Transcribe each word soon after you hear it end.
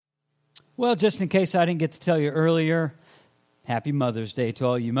Well, just in case I didn't get to tell you earlier, happy Mother's Day to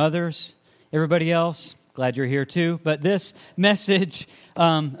all you mothers. Everybody else, glad you're here too. But this message,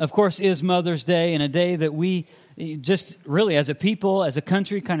 of course, is Mother's Day, and a day that we just really as a people, as a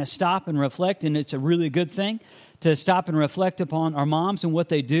country, kind of stop and reflect, and it's a really good thing to stop and reflect upon our moms and what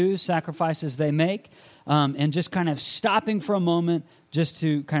they do, sacrifices they make, and just kind of stopping for a moment just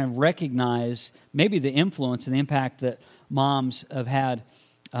to kind of recognize maybe the influence and the impact that moms have had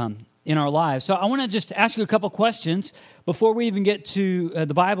in our lives. So I want to just ask you a couple questions before we even get to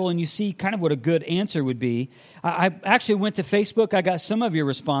the Bible and you see kind of what a good answer would be. I actually went to Facebook. I got some of your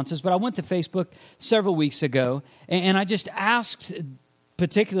responses, but I went to Facebook several weeks ago, and I just asked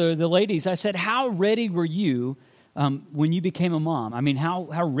particularly the ladies, I said, how ready were you when you became a mom? I mean, how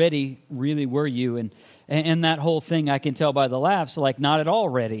ready really were you? And that whole thing, I can tell by the laughs, like not at all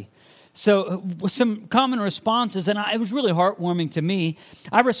ready. So some common responses, and it was really heartwarming to me.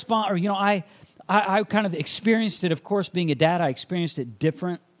 I kind of experienced it. Of course, being a dad, I experienced it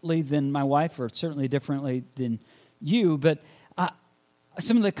differently than my wife, or certainly differently than you. But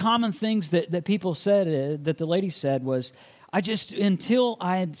some of the common things that people said, that the lady said, was, until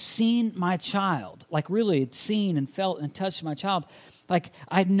I had seen my child, like really had seen and felt and touched my child, like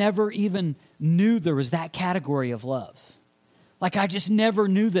I never even knew there was that category of love. Like I just never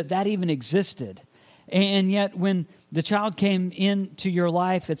knew that even existed. And yet when the child came into your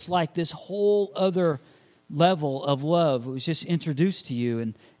life, it's like this whole other level of love was just introduced to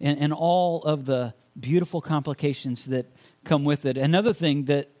you and all of the beautiful complications that come with it. Another thing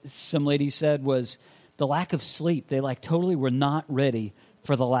that some ladies said was the lack of sleep. They totally were not ready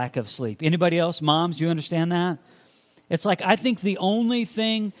for the lack of sleep. Anybody else? Moms, do you understand that? It's like, I think the only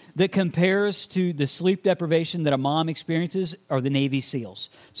thing that compares to the sleep deprivation that a mom experiences are the Navy SEALs.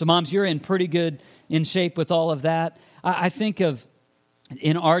 So moms, you're in pretty good in shape with all of that. I think of,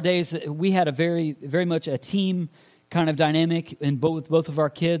 in our days, we had a very, very much a team kind of dynamic in both of our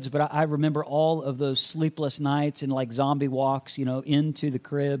kids, but I remember all of those sleepless nights and like zombie walks, into the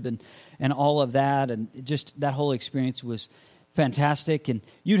crib and all of that, and just that whole experience was fantastic. And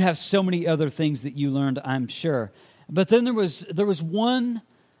you'd have so many other things that you learned, I'm sure. But then there was one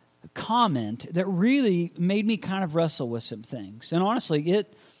comment that really made me kind of wrestle with some things. And honestly,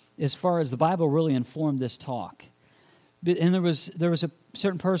 it, as far as the Bible, really informed this talk. And there was a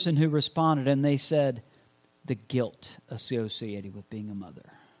certain person who responded, and they said, the guilt associated with being a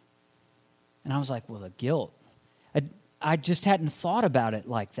mother. And I was like, well, the guilt. I just hadn't thought about it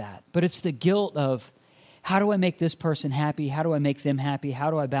like that. But it's the guilt of, how do I make this person happy? How do I make them happy?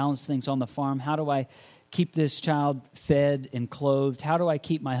 How do I balance things on the farm? How do I keep this child fed and clothed? How do I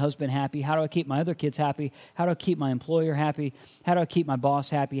keep my husband happy? How do I keep my other kids happy? How do I keep my employer happy? How do I keep my boss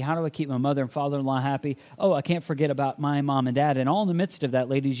happy? How do I keep my mother and father-in-law happy? Oh, I can't forget about my mom and dad. And all in the midst of that,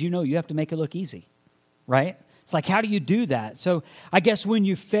 ladies, you have to make it look easy, right? It's like, how do you do that? So I guess when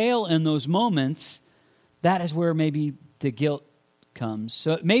you fail in those moments, that is where maybe the guilt comes.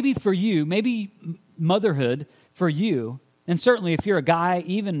 So maybe for you, maybe motherhood for you, and certainly if you're a guy,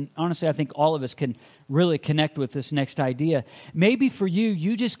 even honestly, I think all of us can really connect with this next idea. Maybe for you,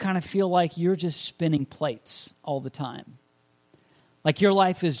 you just kind of feel like you're just spinning plates all the time. Like your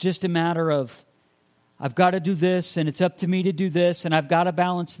life is just a matter of, I've got to do this, and it's up to me to do this, and I've got to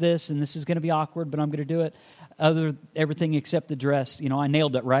balance this, and this is going to be awkward, but I'm going to do it. Everything except the dress. I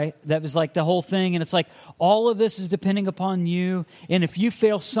nailed it, right? That was like the whole thing. And it's like all of this is depending upon you. And if you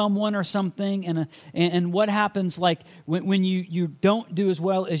fail someone or something, and what happens like when you don't do as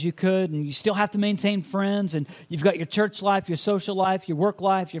well as you could, and you still have to maintain friends, and you've got your church life, your social life, your work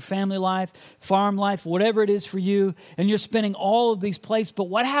life, your family life, farm life, whatever it is for you, and you're spinning all of these plates. But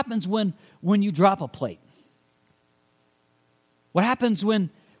what happens when you drop a plate? What happens when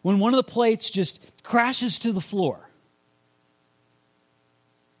one of the plates just crashes to the floor?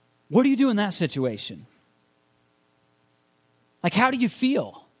 What do you do in that situation? Like, how do you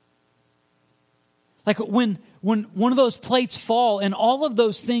feel? Like when one of those plates fall and all of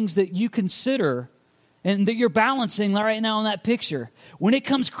those things that you consider and that you're balancing right now in that picture, when it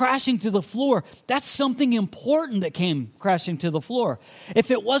comes crashing to the floor, that's something important that came crashing to the floor. If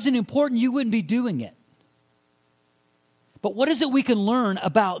it wasn't important, you wouldn't be doing it. But what is it we can learn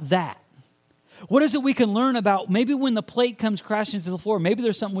about that? What is it we can learn about maybe when the plate comes crashing to the floor? Maybe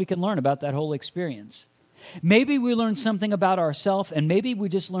there's something we can learn about that whole experience. Maybe we learn something about ourselves, and maybe we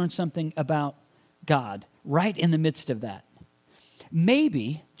just learn something about God right in the midst of that.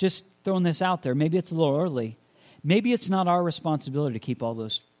 Maybe, just throwing this out there, maybe it's a little early, maybe it's not our responsibility to keep all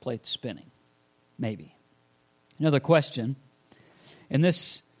those plates spinning. Maybe. Another question, and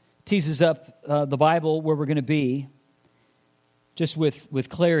this teases up the Bible where we're going to be. just with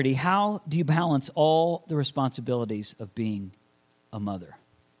clarity, how do you balance all the responsibilities of being a mother?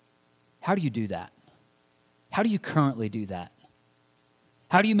 How do you do that? How do you currently do that?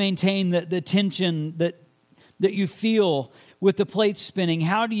 How do you maintain the tension that you feel with the plate spinning?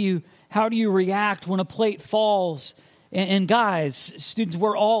 How do you react when a plate falls? And guys, students,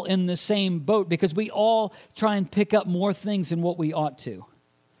 we're all in the same boat because we all try and pick up more things than what we ought to.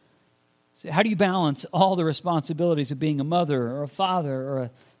 So how do you balance all the responsibilities of being a mother or a father or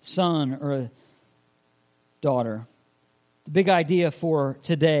a son or a daughter? The big idea for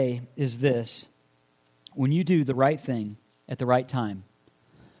today is this. When you do the right thing at the right time,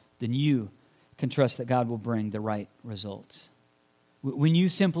 then you can trust that God will bring the right results. When you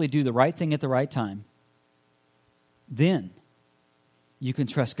simply do the right thing at the right time, then you can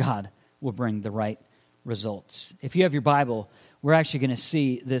trust God will bring the right results. If you have your Bible, we're actually going to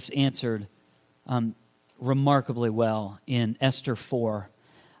see this answered remarkably well in Esther 4.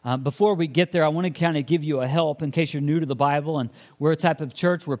 Before we get there, I want to kind of give you a help in case you're new to the Bible and we're a type of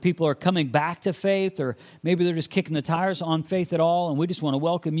church where people are coming back to faith, or maybe they're just kicking the tires on faith at all, and we just want to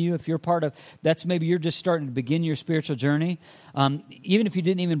welcome you. If you're part of that's, maybe you're just starting to begin your spiritual journey. Even if you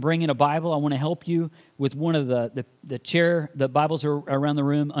didn't even bring in a Bible, I want to help you with one of the chair. The Bibles are around the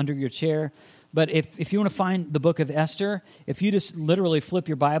room under your chair. But if you want to find the book of Esther, if you just literally flip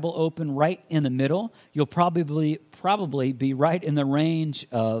your Bible open right in the middle, you'll probably be right in the range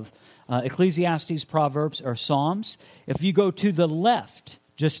of Ecclesiastes, Proverbs, or Psalms. If you go to the left,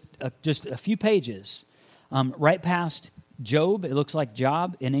 just a few pages, right past Job, it looks like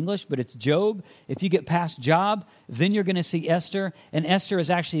Job in English, but it's Job. If you get past Job, then you're going to see Esther, and Esther is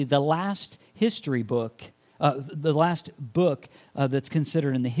actually the last history book, the last book that's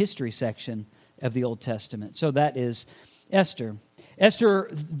considered in the history section of the Old Testament. So that is Esther. Esther,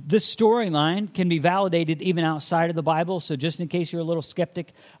 this storyline can be validated even outside of the Bible. So just in case you're a little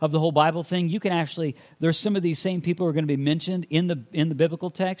skeptic of the whole Bible thing, you can actually, there's some of these same people who are going to be mentioned in the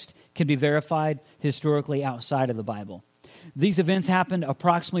biblical text can be verified historically outside of the Bible. These events happened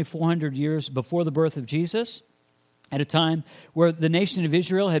approximately 400 years before the birth of Jesus, at a time where the nation of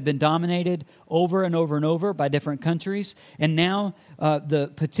Israel had been dominated over and over and over by different countries. And now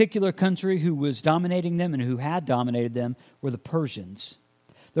the particular country who was dominating them and who had dominated them were the Persians.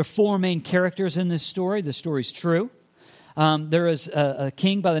 There are four main characters in this story. The story's true. There is a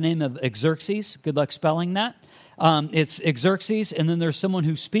king by the name of Xerxes. Good luck spelling that. It's Xerxes, and then there's someone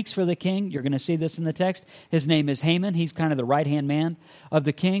who speaks for the king. You're going to see this in the text. His name is Haman. He's kind of the right-hand man of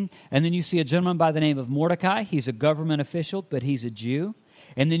the king. And then you see a gentleman by the name of Mordecai. He's a government official, but he's a Jew.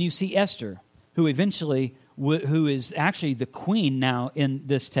 And then you see Esther, who who is actually the queen now in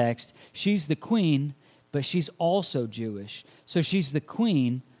this text. She's the queen, but she's also Jewish. So she's the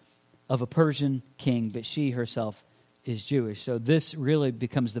queen of a Persian king, but she herself is Jewish. So this really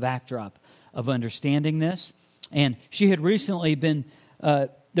becomes the backdrop of understanding this. And she had recently been,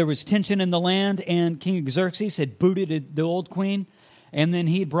 there was tension in the land, and King Xerxes had booted the old queen, and then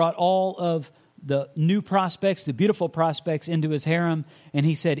he brought all of the new prospects, the beautiful prospects, into his harem, and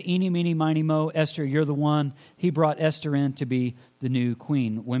he said, "Eeny, meeny, miny, mo, Esther, you're the one." He brought Esther in to be the new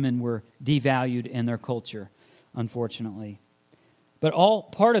queen. Women were devalued in their culture, unfortunately. But all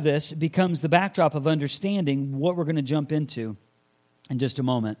part of this becomes the backdrop of understanding what we're going to jump into in just a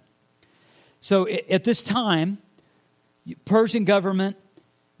moment. So at this time, Persian government,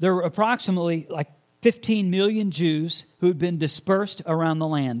 there were approximately 15 million Jews who had been dispersed around the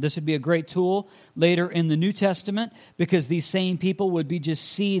land. This would be a great tool later in the New Testament because these same people would be just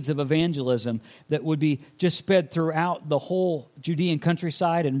seeds of evangelism that would be just spread throughout the whole Judean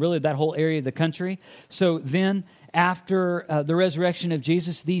countryside and really that whole area of the country. So then after the resurrection of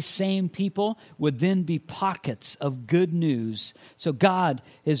Jesus, these same people would then be pockets of good news. So God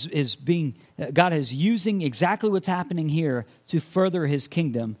is using exactly what's happening here to further his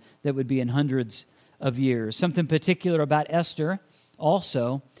kingdom that would be in hundreds of years. Something particular about Esther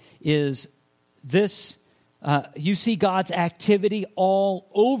also is this, you see God's activity all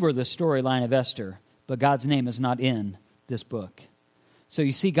over the storyline of Esther, but God's name is not in this book. So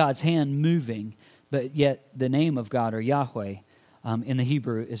you see God's hand moving, but yet the name of God, or Yahweh, in the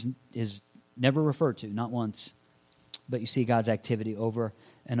Hebrew is never referred to, not once. But you see God's activity over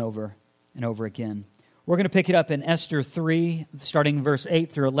and over and over again. We're going to pick it up in Esther 3, starting in verse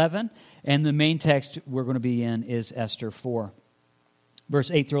 8 through 11. And the main text we're going to be in is Esther 4. Verse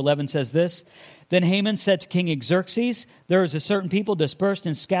 8 through 11 says this: "Then Haman said to King Xerxes, 'There is a certain people dispersed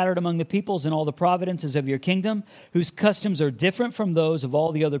and scattered among the peoples in all the provinces of your kingdom, whose customs are different from those of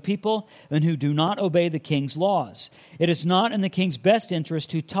all the other people, and who do not obey the king's laws. It is not in the king's best interest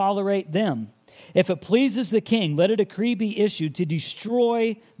to tolerate them. If it pleases the king, let a decree be issued to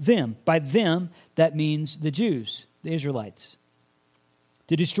destroy them. By them, that means the Jews, the Israelites.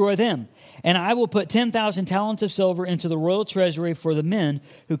 To destroy them. And I will put 10,000 talents of silver into the royal treasury for the men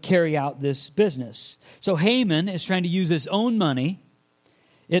who carry out this business. So Haman is trying to use his own money.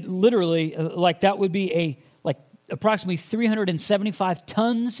 It literally, that would be approximately 375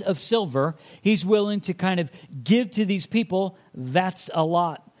 tons of silver. He's willing to kind of give to these people. That's a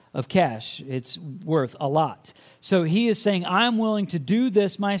lot of cash. It's worth a lot. So he is saying, I'm willing to do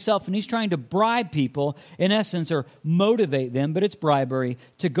this myself. And he's trying to bribe people, in essence, or motivate them, but it's bribery,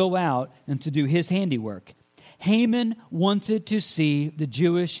 to go out and to do his handiwork. Haman wanted to see the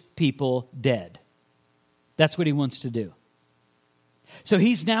Jewish people dead. That's what he wants to do. So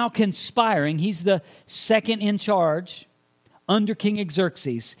he's now conspiring. He's the second in charge under King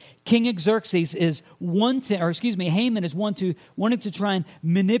Xerxes. King Xerxes is Haman is wanting to try and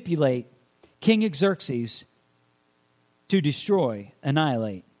manipulate King Xerxes to destroy,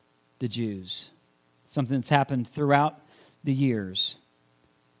 annihilate the Jews. Something that's happened throughout the years.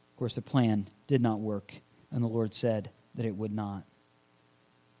 Of course, the plan did not work, and the Lord said that it would not.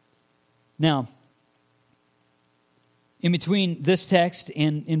 Now, in between this text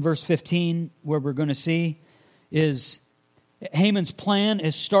and in verse 15, where we're going to see is Haman's plan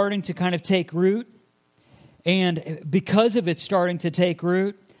is starting to kind of take root. And because of it starting to take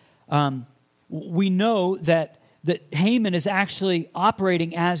root, we know that Haman is actually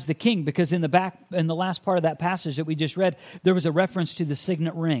operating as the king, because in the last part of that passage that we just read, there was a reference to the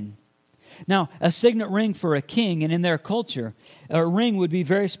signet ring. Now, a signet ring for a king, and in their culture, a ring would be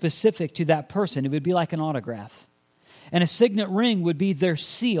very specific to that person. It would be like an autograph. And a signet ring would be their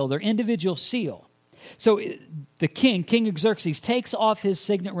seal, their individual seal. So the King Xerxes, takes off his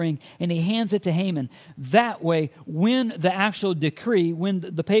signet ring and he hands it to Haman. That way, when the actual decree, when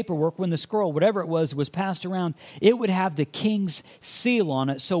the paperwork, when the scroll, whatever it was passed around, it would have the king's seal on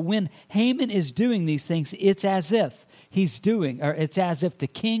it. So when Haman is doing these things, it's as if the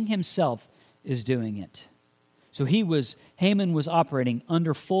king himself is doing it. So Haman was operating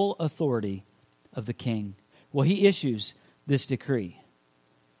under full authority of the king. Well, he issues this decree.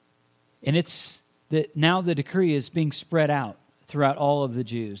 And it's that now the decree is being spread out throughout all of the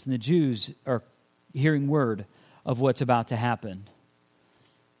Jews. And the Jews are hearing word of what's about to happen,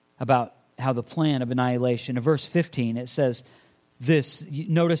 about how the plan of annihilation. In verse 15, it says this.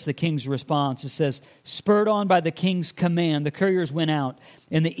 Notice the king's response. It says, spurred on by the king's command, the couriers went out,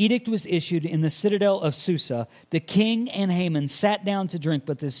 and the edict was issued in the citadel of Susa. The king and Haman sat down to drink,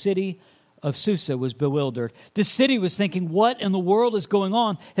 but the city of Susa was bewildered. The city was thinking, what in the world is going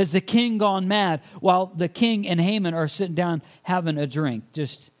on? Has the king gone mad? While the king and Haman are sitting down having a drink,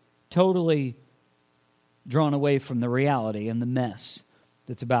 just totally drawn away from the reality and the mess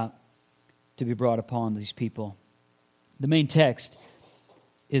that's about to be brought upon these people. The main text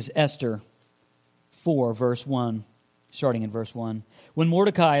is Esther 4, verse 1, starting in verse 1. When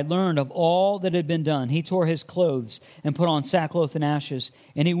Mordecai learned of all that had been done, he tore his clothes and put on sackcloth and ashes,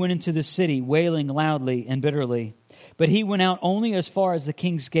 and he went into the city, wailing loudly and bitterly. But he went out only as far as the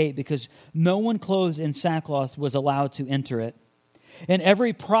king's gate, because no one clothed in sackcloth was allowed to enter it. In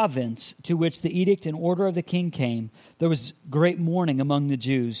every province to which the edict and order of the king came, there was great mourning among the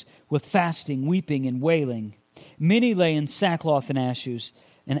Jews, with fasting, weeping, and wailing. Many lay in sackcloth and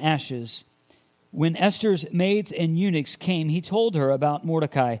ashes. When Esther's maids and eunuchs came, he told her about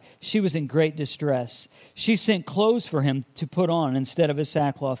Mordecai. She was in great distress. She sent clothes for him to put on instead of his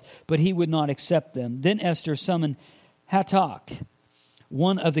sackcloth, but he would not accept them. Then Esther summoned Hatach,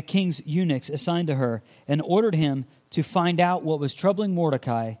 one of the king's eunuchs assigned to her, and ordered him to find out what was troubling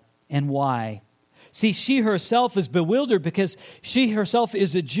Mordecai and why. See, she herself is bewildered because she herself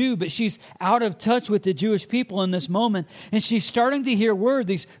is a Jew, but she's out of touch with the Jewish people in this moment. And she's starting to hear word.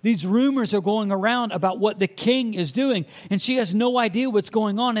 These rumors are going around about what the king is doing. And she has no idea what's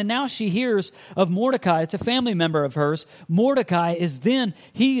going on. And now she hears of Mordecai. It's a family member of hers. Mordecai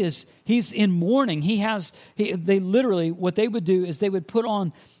he's in mourning. They literally, what they would do is they would put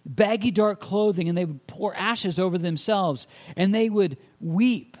on baggy dark clothing and they would pour ashes over themselves. And they would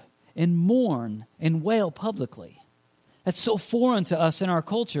weep and mourn and wail publicly. That's so foreign to us in our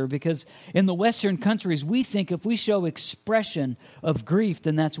culture, because in the Western countries, we think if we show expression of grief,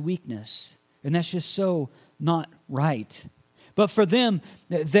 then that's weakness. And that's just so not right. But for them,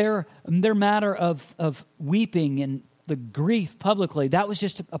 their matter of weeping and the grief publicly, that was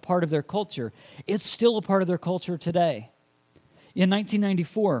just a part of their culture. It's still a part of their culture today. In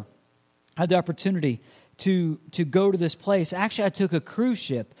 1994, I had the opportunity to go to this place. Actually, I took a cruise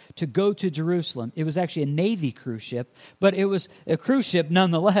ship to go to Jerusalem. It was actually a Navy cruise ship, but it was a cruise ship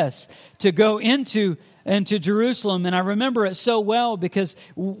nonetheless to go into Jerusalem. And I remember it so well because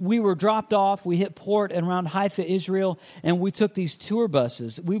we were dropped off. We hit port around Haifa, Israel, and we took these tour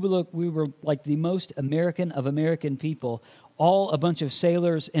buses. We were like the most American of American people, all a bunch of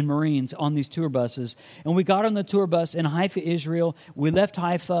sailors and Marines on these tour buses. And we got on the tour bus in Haifa, Israel. We left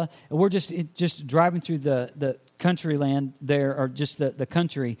Haifa, and we're just driving through the country land there, or just the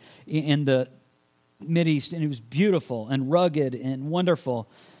country in the Mideast, and it was beautiful and rugged and wonderful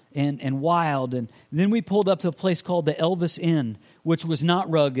and wild. And then we pulled up to a place called the Elvis Inn, which was not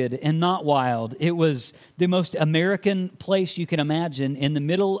rugged and not wild. It was the most American place you can imagine in the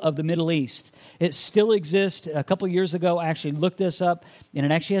middle of the Middle East. It still exists. A couple years ago, I actually looked this up, and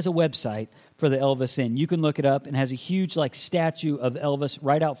it actually has a website for the Elvis Inn. You can look it up, and it has a huge statue of Elvis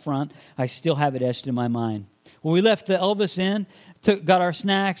right out front. I still have it etched in my mind. When we left the Elvis Inn, got our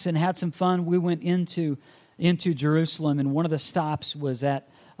snacks and had some fun, we went into Jerusalem, and one of the stops was at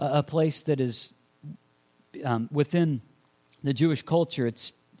a place that is within the Jewish culture.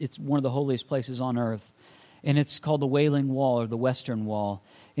 It's one of the holiest places on earth, and it's called the Wailing Wall, or the Western Wall.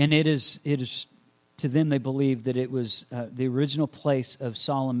 And it is to them, they believe that it was the original place of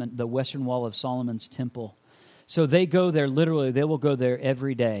Solomon, the Western Wall of Solomon's temple. So they go there, literally, they will go there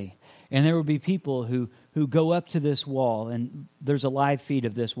every day. And there will be people who go up to this wall, and there's a live feed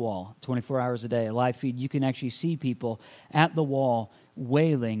of this wall, 24 hours a day, a live feed. You can actually see people at the wall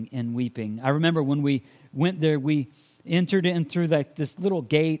wailing and weeping. I remember when we went there, we entered in through this little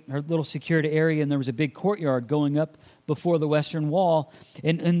gate or little security area, and there was a big courtyard going up before the Western Wall.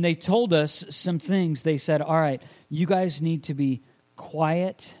 And they told us some things. They said, all right, you guys need to be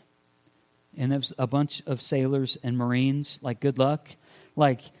quiet. And there's a bunch of sailors and Marines, good luck.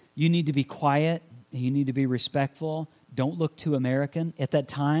 You need to be quiet. You need to be respectful. Don't look too American. At that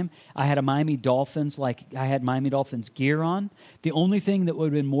time, I had Miami Dolphins gear on. The only thing that would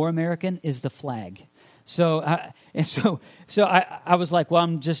have been more American is the flag. So I was like, well,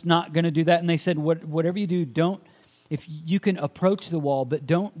 I'm just not going to do that. And they said, whatever you do, if you can approach the wall, but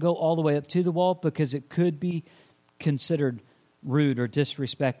don't go all the way up to the wall because it could be considered rude or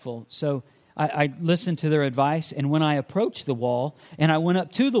disrespectful. So I listened to their advice, and when I approached the wall and I went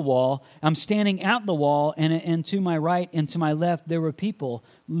up to the wall, I'm standing at the wall, and to my right and to my left, there were people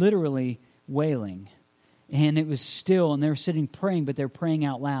literally wailing. And it was still, and they were sitting praying, but they're praying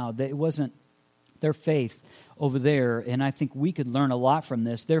out loud. It wasn't their faith over there, and I think we could learn a lot from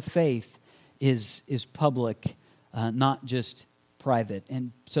this. Their faith is public, not just private.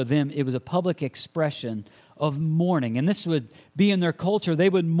 And so it was a public expression of mourning. And this would be in their culture. They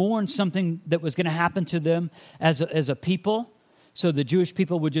would mourn something that was going to happen to them as a people. So the Jewish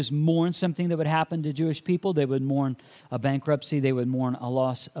people would just mourn something that would happen to Jewish people. They would mourn a bankruptcy. They would mourn a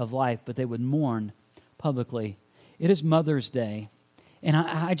loss of life, but they would mourn publicly. It is Mother's Day. And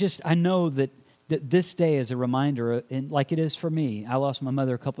I know that this day is a reminder, and like it is for me. I lost my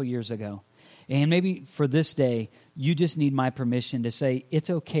mother a couple years ago. And maybe for this day, you just need my permission to say it's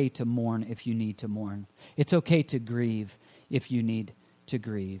okay to mourn if you need to mourn. It's okay to grieve if you need to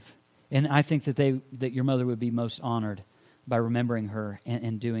grieve. And I think that your mother would be most honored by remembering her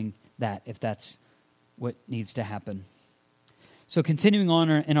and doing that if that's what needs to happen. So continuing on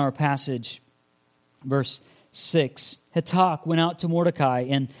in our passage, verse 6, Hatak went out to Mordecai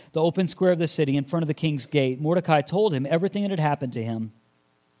in the open square of the city in front of the king's gate. Mordecai told him everything that had happened to him,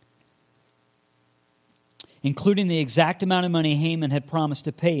 including the exact amount of money Haman had promised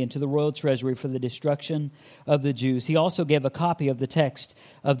to pay into the royal treasury for the destruction of the Jews. He also gave a copy of the text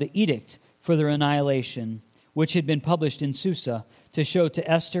of the edict for their annihilation, which had been published in Susa, to show to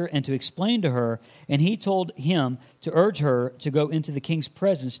Esther and to explain to her. And he told him to urge her to go into the king's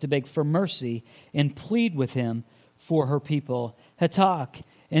presence to beg for mercy and plead with him for her people. Hatak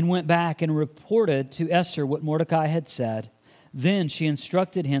and went back and reported to Esther what Mordecai had said. Then she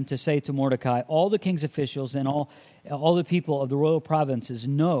instructed him to say to Mordecai, all the king's officials and all the people of the royal provinces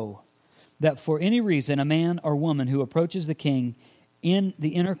know that for any reason a man or woman who approaches the king in the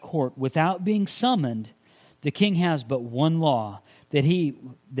inner court without being summoned, the king has but one law, that he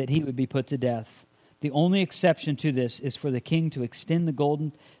would be put to death. The only exception to this is for the king to extend the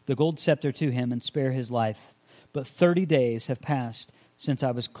gold scepter to him and spare his life. But 30 days have passed since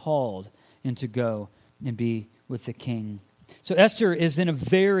I was called in to go and be with the king. So Esther is in a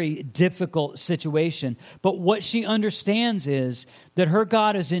very difficult situation, but what she understands is that her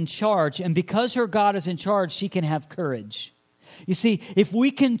God is in charge, and because her God is in charge, she can have courage. You see, if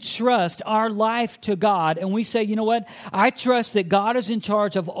we can trust our life to God and we say, you know what, I trust that God is in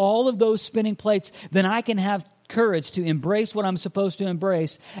charge of all of those spinning plates, then I can have courage to embrace what I'm supposed to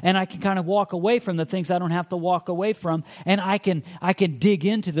embrace, and I can kind of walk away from the things I don't have to walk away from, and I can dig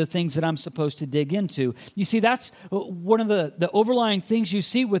into the things that I'm supposed to dig into. You see, that's one of the overlying things you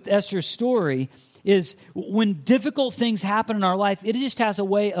see with Esther's story is when difficult things happen in our life, it just has a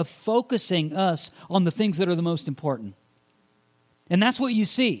way of focusing us on the things that are the most important. And that's what you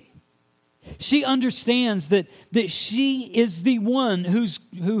see. She understands that she is the one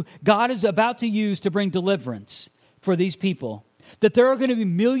who God is about to use to bring deliverance for these people. That there are going to be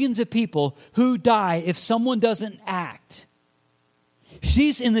millions of people who die if someone doesn't act.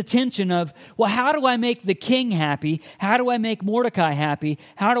 She's in the tension of, well, how do I make the king happy? How do I make Mordecai happy?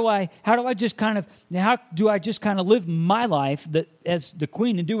 How do I just kind of live my life that as the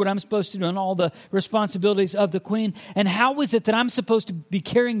queen and do what I'm supposed to do and all the responsibilities of the queen? And how is it that I'm supposed to be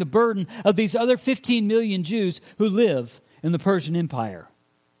carrying the burden of these other 15 million Jews who live in the Persian Empire?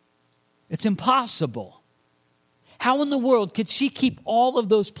 It's impossible. How in the world could she keep all of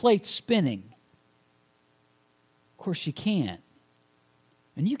those plates spinning? Of course she can't.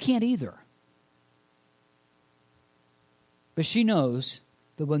 And you can't either. But she knows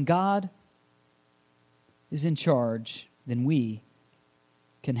that when God is in charge, then we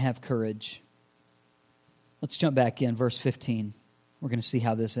can have courage. Let's jump back in, verse 15. We're going to see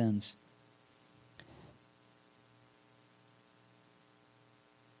how this ends.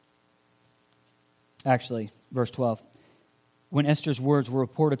 Actually, verse 12. When Esther's words were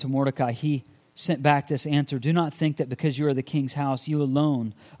reported to Mordecai, he sent back this answer: do not think that because you are the king's house, you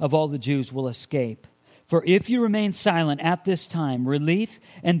alone of all the Jews will escape. For if you remain silent at this time, relief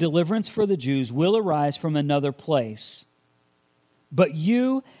and deliverance for the Jews will arise from another place. But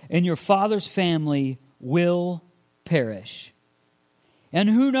you and your father's family will perish. And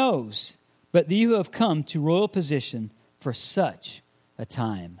who knows but that you have come to royal position for such a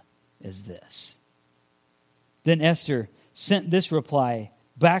time as this. Then Esther sent this reply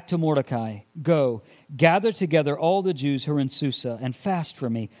back to Mordecai: go, gather together all the Jews who are in Susa and fast for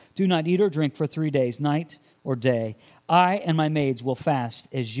me. Do not eat or drink for 3 days, night or day. I and my maids will fast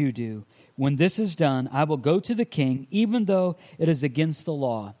as you do. When this is done, I will go to the king, even though it is against the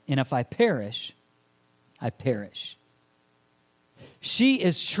law. And if I perish, I perish. She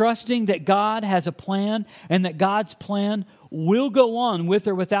is trusting that God has a plan and that God's plan will go on with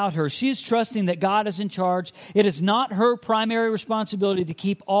or without her. She is trusting that God is in charge. It is not her primary responsibility to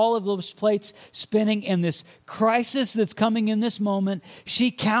keep all of those plates spinning in this crisis that's coming in this moment.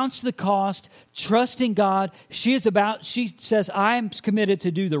 She counts the cost, trusting God. She says, I'm committed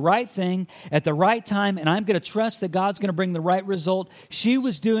to do the right thing at the right time, and I'm going to trust that God's going to bring the right result. She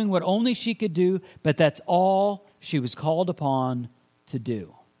was doing what only she could do, but that's all she was called upon to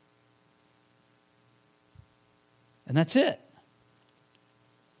do. And that's it.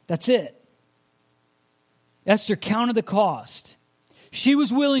 That's it. Esther counted the cost. She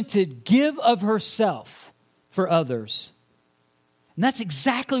was willing to give of herself for others. And that's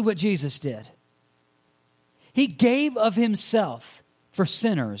exactly what Jesus did. He gave of himself for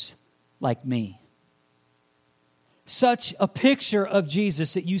sinners like me. Such a picture of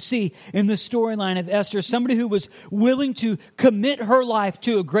Jesus that you see in the storyline of Esther, somebody who was willing to commit her life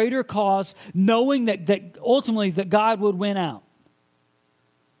to a greater cause, knowing that ultimately that God would win out.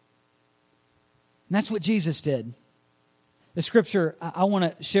 And that's what Jesus did. The scripture I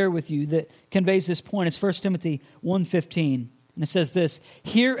want to share with you that conveys this point is 1 Timothy 1:15. And it says this: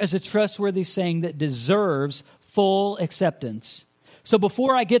 here is a trustworthy saying that deserves full acceptance. So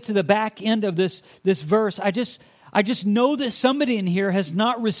before I get to the back end of this verse, I just know that somebody in here has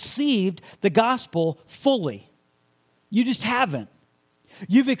not received the gospel fully. You just haven't.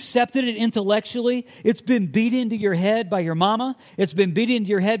 You've accepted it intellectually. It's been beat into your head by your mama. It's been beat into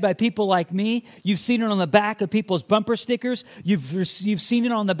your head by people like me. You've seen it on the back of people's bumper stickers. You've seen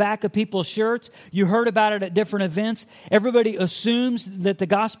it on the back of people's shirts. You heard about it at different events. Everybody assumes that the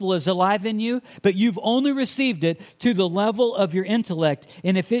gospel is alive in you, but you've only received it to the level of your intellect.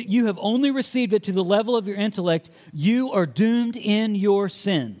 And if you have only received it to the level of your intellect, you are doomed in your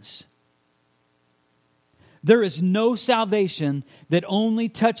sins. There is no salvation that only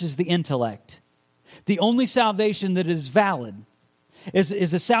touches the intellect. The only salvation that is valid is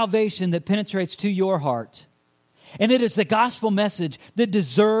a salvation that penetrates to your heart. And it is the gospel message that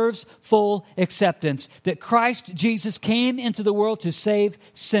deserves full acceptance, that Christ Jesus came into the world to save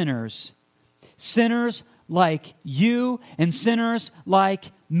sinners. Sinners like you and sinners like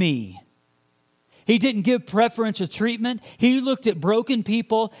me. He didn't give preferential treatment. He looked at broken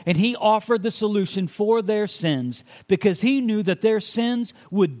people and he offered the solution for their sins because he knew that their sins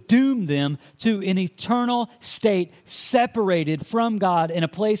would doom them to an eternal state separated from God in a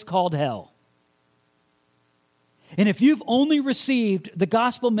place called hell. And if you've only received the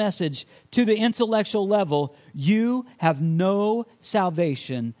gospel message to the intellectual level, you have no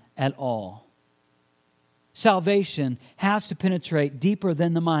salvation at all. Salvation has to penetrate deeper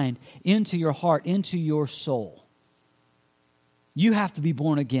than the mind, into your heart, into your soul. You have to be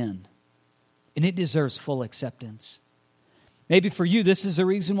born again, and it deserves full acceptance. Maybe for you, this is the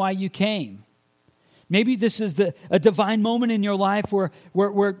reason why you came. Maybe this is a divine moment in your life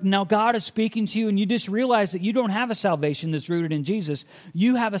where now God is speaking to you and you just realize that you don't have a salvation that's rooted in Jesus.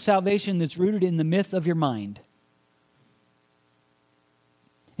 You have a salvation that's rooted in the myth of your mind.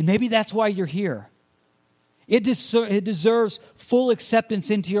 And maybe that's why you're here. It deserves full acceptance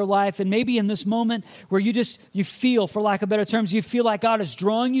into your life. And maybe in this moment where you feel, for lack of better terms, you feel like God is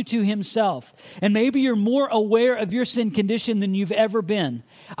drawing you to Himself. And maybe you're more aware of your sin condition than you've ever been.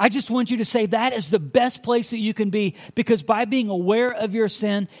 I just want you to say that is the best place that you can be, because by being aware of your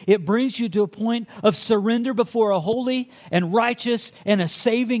sin, it brings you to a point of surrender before a holy and righteous and a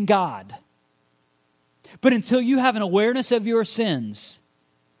saving God. But until you have an awareness of your sins,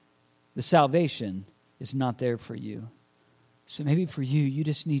 the salvation is not there for you. So maybe for you, you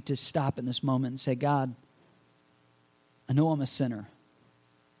just need to stop in this moment and say, God, I know I'm a sinner.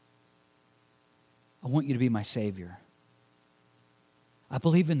 I want you to be my Savior. I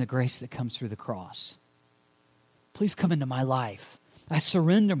believe in the grace that comes through the cross. Please come into my life. I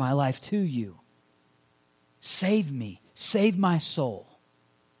surrender my life to you. Save me. Save my soul.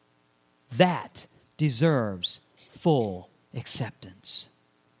 That deserves full acceptance.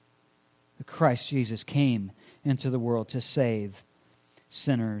 Christ Jesus came into the world to save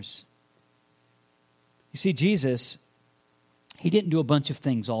sinners. You see, Jesus, He didn't do a bunch of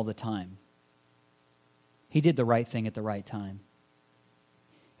things all the time. He did the right thing at the right time.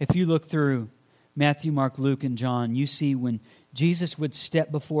 If you look through Matthew, Mark, Luke, and John, you see when Jesus would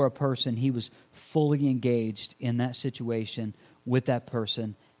step before a person, He was fully engaged in that situation with that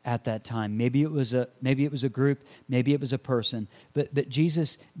person at that time. Maybe it was a group, maybe it was a person, but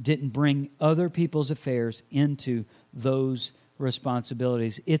Jesus didn't bring other people's affairs into those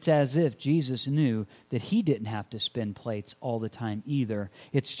responsibilities. It's as if Jesus knew that He didn't have to spin plates all the time either.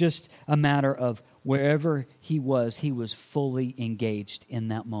 It's just a matter of wherever He was fully engaged in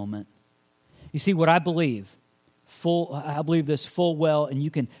that moment. You see, what I believe this full well, and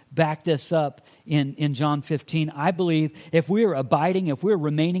you can back this up in John 15. I believe if we're abiding, if we're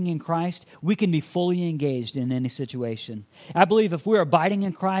remaining in Christ, we can be fully engaged in any situation. I believe if we're abiding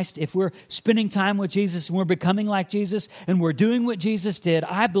in Christ, if we're spending time with Jesus and we're becoming like Jesus and we're doing what Jesus did,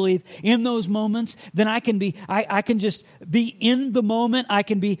 I believe in those moments, then I can just be in the moment. I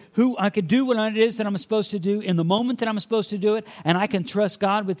can do what it is that I'm supposed to do in the moment that I'm supposed to do it, and I can trust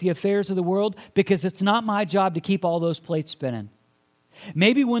God with the affairs of the world because it's not my job to keep all those plates spinning.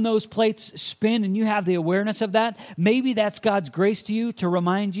 Maybe when those plates spin and you have the awareness of that, maybe that's God's grace to you to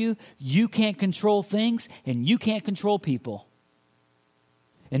remind you you can't control things and you can't control people.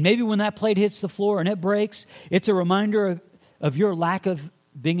 And maybe when that plate hits the floor and it breaks, it's a reminder of your lack of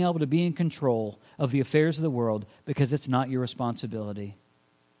being able to be in control of the affairs of the world because it's not your responsibility.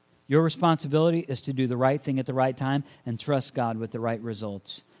 Your responsibility is to do the right thing at the right time and trust God with the right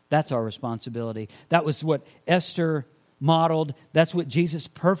results. That's our responsibility. That was what Esther modeled. That's what Jesus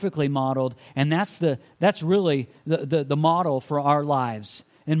perfectly modeled. And that's really the model for our lives.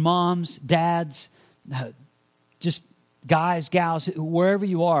 And moms, dads, just guys, gals, wherever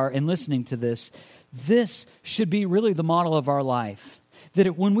you are and listening to this should be really the model of our life.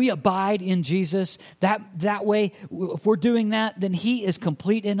 That when we abide in Jesus, that way, if we're doing that, then He is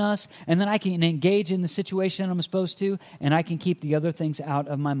complete in us, and then I can engage in the situation I'm supposed to, and I can keep the other things out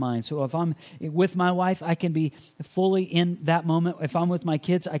of my mind. So if I'm with my wife, I can be fully in that moment. If I'm with my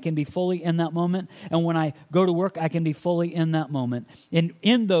kids, I can be fully in that moment. And when I go to work, I can be fully in that moment. And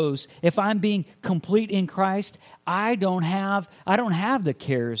in those, if I'm being complete in Christ, I don't have the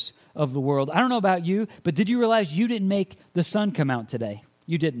cares of the world. I don't know about you, but did you realize you didn't make the sun come out today?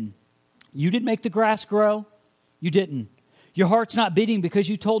 You didn't. You didn't make the grass grow. You didn't. Your heart's not beating because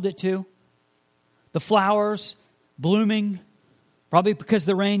you told it to. The flowers blooming, probably because of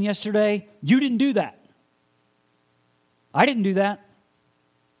the rain yesterday. You didn't do that. I didn't do that.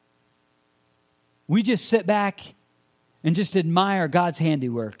 We just sit back and just admire God's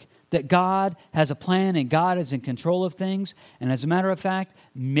handiwork that God has a plan and God is in control of things. And as a matter of fact,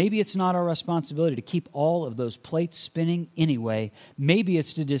 maybe it's not our responsibility to keep all of those plates spinning anyway. Maybe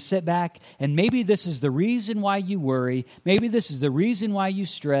it's to just sit back, and maybe this is the reason why you worry. Maybe this is the reason why you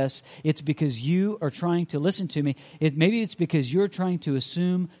stress. It's because you are trying to, listen to me, maybe it's because you're trying to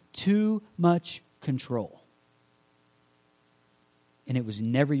assume too much control. And it was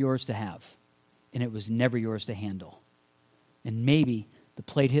never yours to have. And it was never yours to handle. And maybe the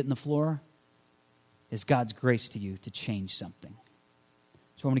plate hitting the floor is God's grace to you to change something.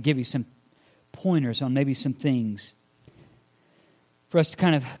 So I'm going to give you some pointers on maybe some things for us to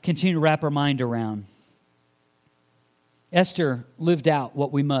kind of continue to wrap our mind around. Esther lived out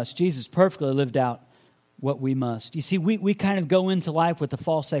what we must. Jesus perfectly lived out what we must. You see, we kind of go into life with the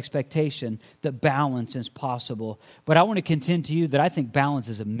false expectation that balance is possible. But I want to contend to you that I think balance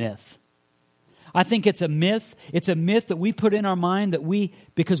is a myth. I think it's a myth. It's a myth that we put in our mind that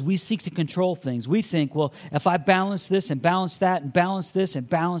because we seek to control things. We think, well, if I balance this and balance that and balance this and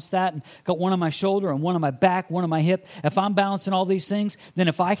balance that and got one on my shoulder and one on my back, one on my hip, if I'm balancing all these things, then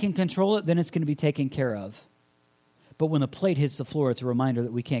if I can control it, then it's going to be taken care of. But when the plate hits the floor, it's a reminder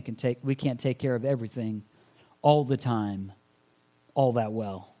that we can't take care of everything all the time, all that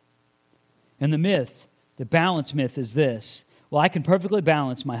well. And the balance myth is this. Well, I can perfectly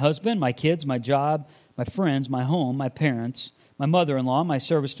balance my husband, my kids, my job, my friends, my home, my parents, my mother-in-law, my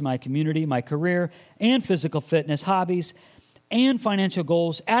service to my community, my career, and physical fitness, hobbies, and financial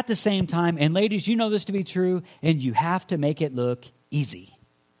goals at the same time. And ladies, you know this to be true, and you have to make it look easy.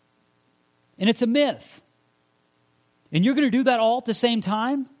 And it's a myth. And you're going to do that all at the same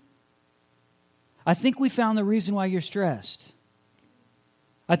time? I think we found the reason why you're stressed.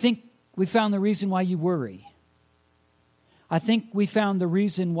 I think we found the reason why you worry. I think we found the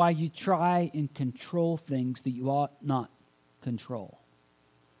reason why you try and control things that you ought not control.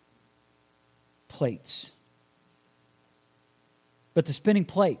 Plates. But the spinning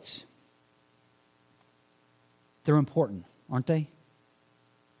plates, they're important, aren't they?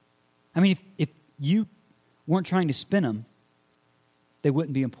 I mean, if you weren't trying to spin them, they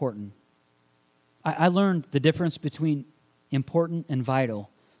wouldn't be important. I learned the difference between important and vital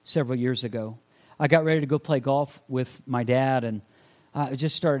several years ago. I got ready to go play golf with my dad, and I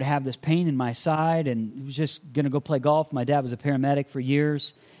just started to have this pain in my side, and was just going to go play golf. My dad was a paramedic for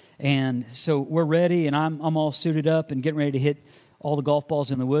years, and so we're ready, and I'm all suited up and getting ready to hit all the golf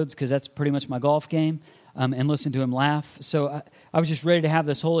balls in the woods because that's pretty much my golf game, and listen to him laugh. So I was just ready to have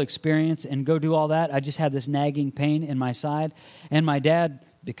this whole experience and go do all that. I just had this nagging pain in my side, and my dad,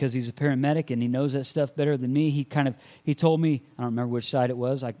 because he's a paramedic and he knows that stuff better than me, he told me, I don't remember which side it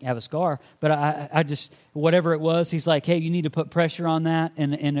was, I have a scar, but I just, whatever it was, he's like, hey, you need to put pressure on that,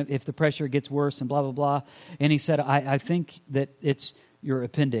 and if the pressure gets worse and blah, blah, blah. And he said, I think that it's your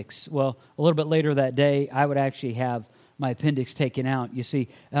appendix. Well, a little bit later that day, I would actually have my appendix taken out. You see,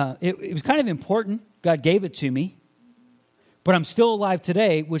 it was kind of important. God gave it to me, but I'm still alive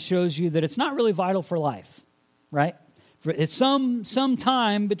today, which shows you that it's not really vital for life, right? It's some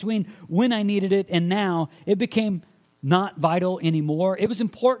time between when I needed it and now, it became not vital anymore. It was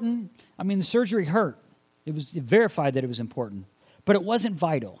important. I mean, the surgery hurt. It verified that it was important, but it wasn't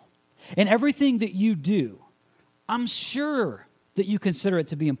vital. And everything that you do, I'm sure that you consider it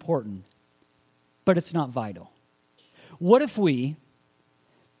to be important, but it's not vital. What if we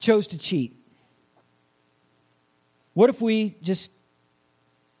chose to cheat? What if we just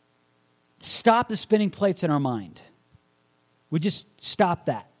stop the spinning plates in our mind? We just stopped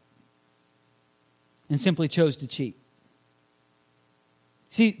that and simply chose to cheat.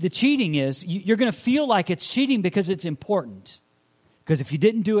 See, the cheating is, you're going to feel like it's cheating because it's important. Because if you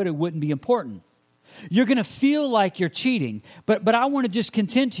didn't do it, it wouldn't be important. You're going to feel like you're cheating. But I want to just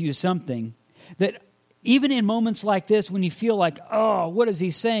contend to you something, that even in moments like this, when you feel like, oh, what is he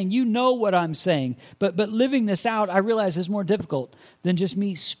saying? You know what I'm saying. But living this out, I realize is more difficult than just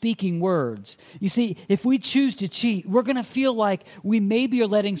me speaking words. You see, if we choose to cheat, we're going to feel like we maybe are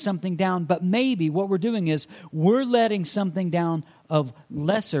letting something down, but maybe what we're doing is we're letting something down of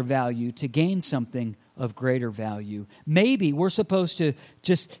lesser value to gain something of greater value. Maybe we're supposed to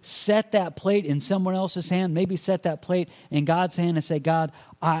just set that plate in someone else's hand, maybe set that plate in God's hand and say, God,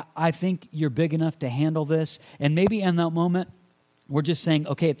 I think you're big enough to handle this. And maybe in that moment, we're just saying,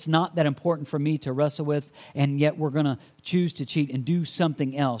 okay, it's not that important for me to wrestle with, and yet we're going to choose to cheat and do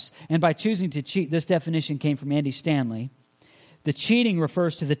something else. And by choosing to cheat, this definition came from Andy Stanley. The cheating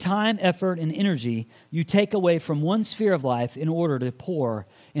refers to the time, effort, and energy you take away from one sphere of life in order to pour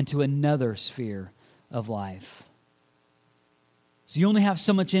into another sphere of life. So you only have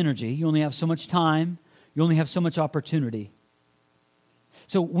so much energy, you only have so much time, you only have so much opportunity.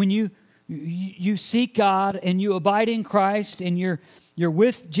 So when you seek God and you abide in Christ and you're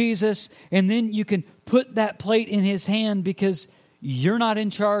with Jesus, and then you can put that plate in his hand because you're not in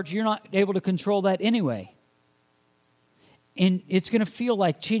charge. You're not able to control that anyway. And it's going to feel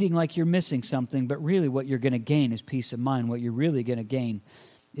like cheating, like you're missing something, but really what you're going to gain is peace of mind. What you're really going to gain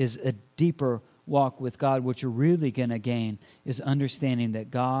is a deeper walk with God. What you're really going to gain is understanding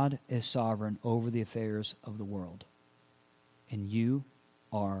that God is sovereign over the affairs of the world. And you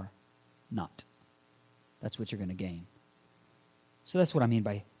are not. That's what you're going to gain. So that's what I mean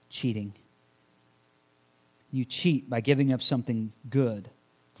by cheating. You cheat by giving up something good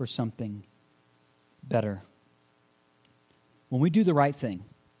for something better. When we do the right thing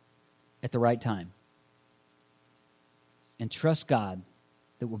at the right time and trust God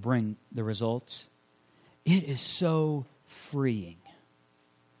that will bring the results, it is so freeing.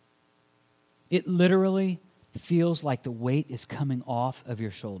 It literally feels like the weight is coming off of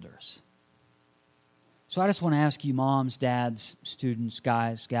your shoulders. So I just want to ask you, moms, dads, students,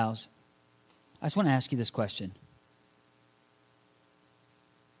 guys, gals, I just want to ask you this question.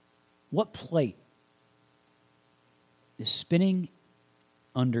 What plate is spinning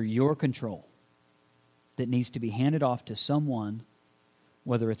under your control that needs to be handed off to someone,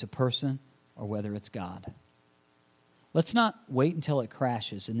 whether it's a person or whether it's God? Let's not wait until it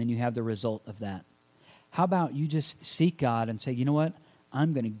crashes and then you have the result of that. How about you just seek God and say, you know what?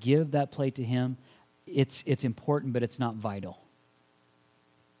 I'm going to give that plate to him. It's important, but it's not vital.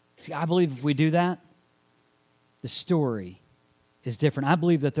 See, I believe if we do that, the story is different. I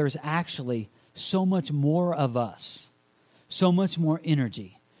believe that there's actually so much more of us, so much more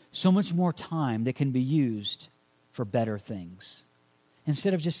energy, so much more time that can be used for better things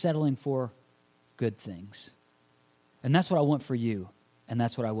instead of just settling for good things. And that's what I want for you, and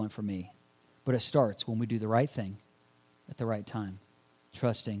that's what I want for me. But it starts when we do the right thing at the right time,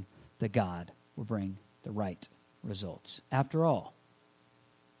 trusting that God will bring the right results. After all,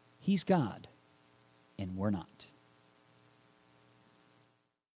 he's God, and we're not.